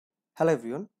Hello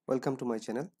everyone, welcome to my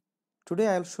channel. Today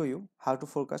I will show you how to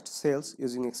forecast sales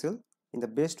using Excel in the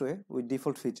best way with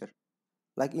default feature.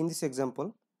 Like in this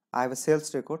example, I have a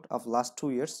sales record of last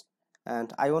 2 years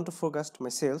and I want to forecast my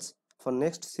sales for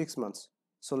next 6 months.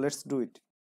 So let's do it.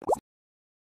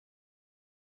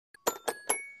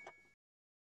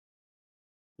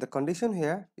 The condition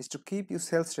here is to keep your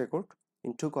sales record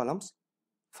in 2 columns.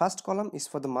 First column is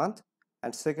for the month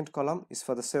and second column is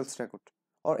for the sales record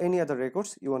or any other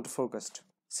records you want to forecast.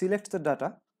 Select the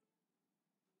data,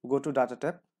 go to Data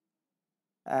tab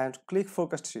and click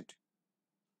Forecast Sheet.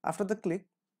 After the click,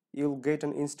 you'll get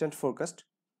an instant forecast,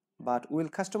 but we'll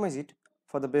customize it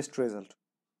for the best result.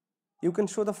 You can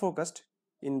show the forecast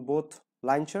in both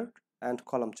line chart and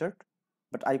column chart,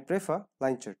 but I prefer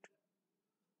line chart.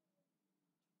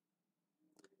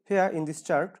 Here in this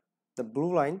chart, the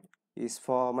blue line is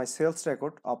for my sales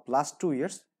record of last 2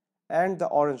 years and the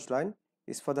orange line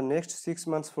is for the next 6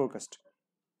 months forecast.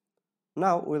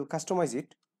 Now we'll customize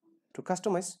it. To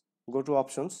customize, go to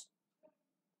options.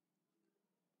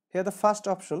 Here the first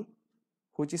option,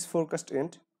 which is forecast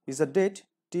end, is the date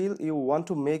till you want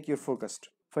to make your forecast.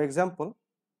 For example,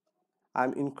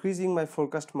 I'm increasing my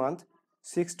forecast month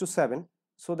 6 to 7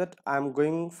 so that I'm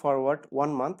going forward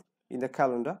 1 month in the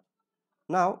calendar.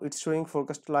 Now it's showing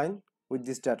forecast line with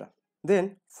this data.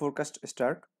 Then forecast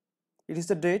start. It is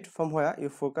the date from where your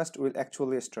forecast will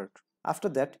actually start. After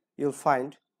that, you'll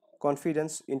find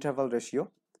confidence interval ratio.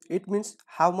 It means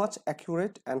how much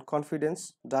accurate and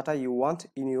confidence data you want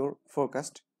in your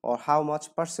forecast, or how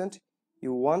much percent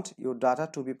you want your data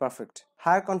to be perfect.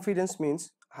 Higher confidence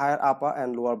means higher upper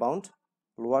and lower bound.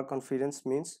 Lower confidence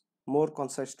means more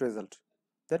concise result.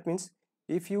 That means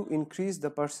if you increase the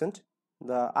percent,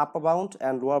 the upper bound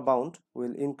and lower bound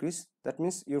will increase. That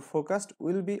means your forecast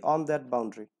will be on that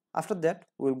boundary. After that,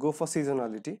 we'll go for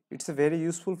seasonality. It's a very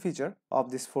useful feature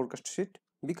of this forecast sheet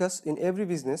because in every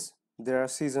business there are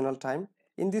seasonal time.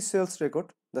 In this sales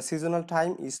record, the seasonal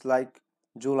time is like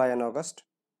July and August,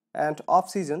 and off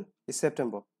season is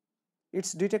September.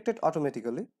 It's detected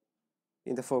automatically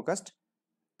in the forecast,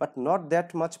 but not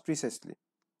that much precisely.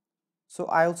 So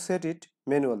I'll set it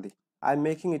manually. I'm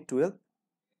making it 12.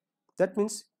 That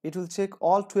means it will check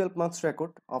all 12 months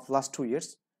record of last 2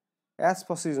 years. As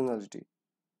for seasonality,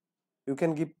 you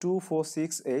can give 2, 4,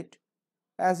 6, 8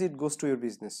 as it goes to your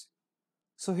business.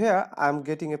 So here I'm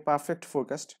getting a perfect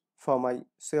forecast for my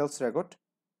sales record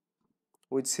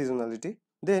with seasonality.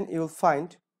 Then you will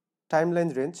find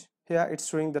timeline range. Here it's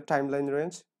showing the timeline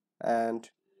range and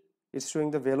it's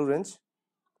showing the value range.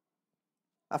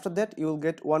 After that, you will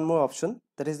get one more option,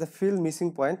 that is the fill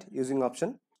missing point using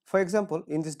option. For example,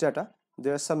 in this data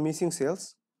there are some missing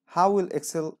sales. How will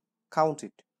Excel count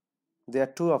it? There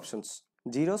are two options,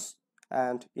 zeros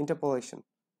and interpolation.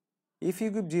 If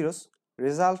you give zeros,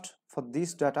 result for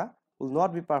this data will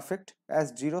not be perfect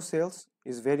as zero sales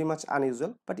is very much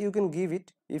unusual, but you can give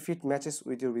it if it matches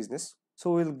with your business.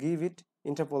 So we'll give it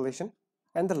interpolation.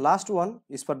 And the last one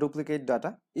is for duplicate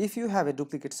data. If you have a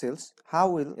duplicate sales, how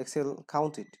will Excel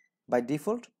count it? By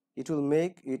default, it will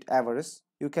make it average.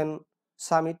 You can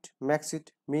sum it, max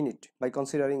it, min it by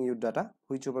considering your data,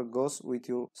 whichever goes with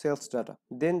your sales data.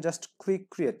 Then just click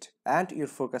create and your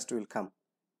forecast will come.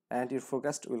 And your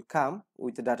forecast will come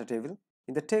with the data table.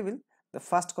 In the table, the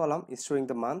first column is showing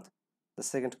the month, the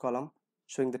second column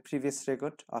showing the previous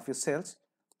record of your sales,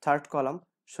 third column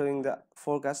showing the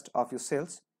forecast of your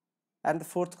sales, and the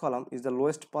fourth column is the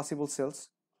lowest possible sales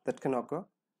that can occur,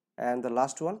 and the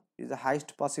last one is the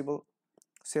highest possible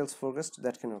sales forecast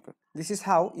that can occur. This is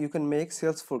how you can make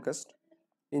sales forecast,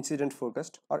 incident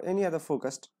forecast, or any other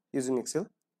forecast using Excel.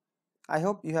 I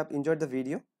hope you have enjoyed the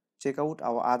video. Check out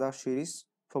our other series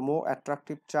for more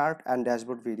attractive chart and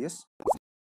dashboard videos.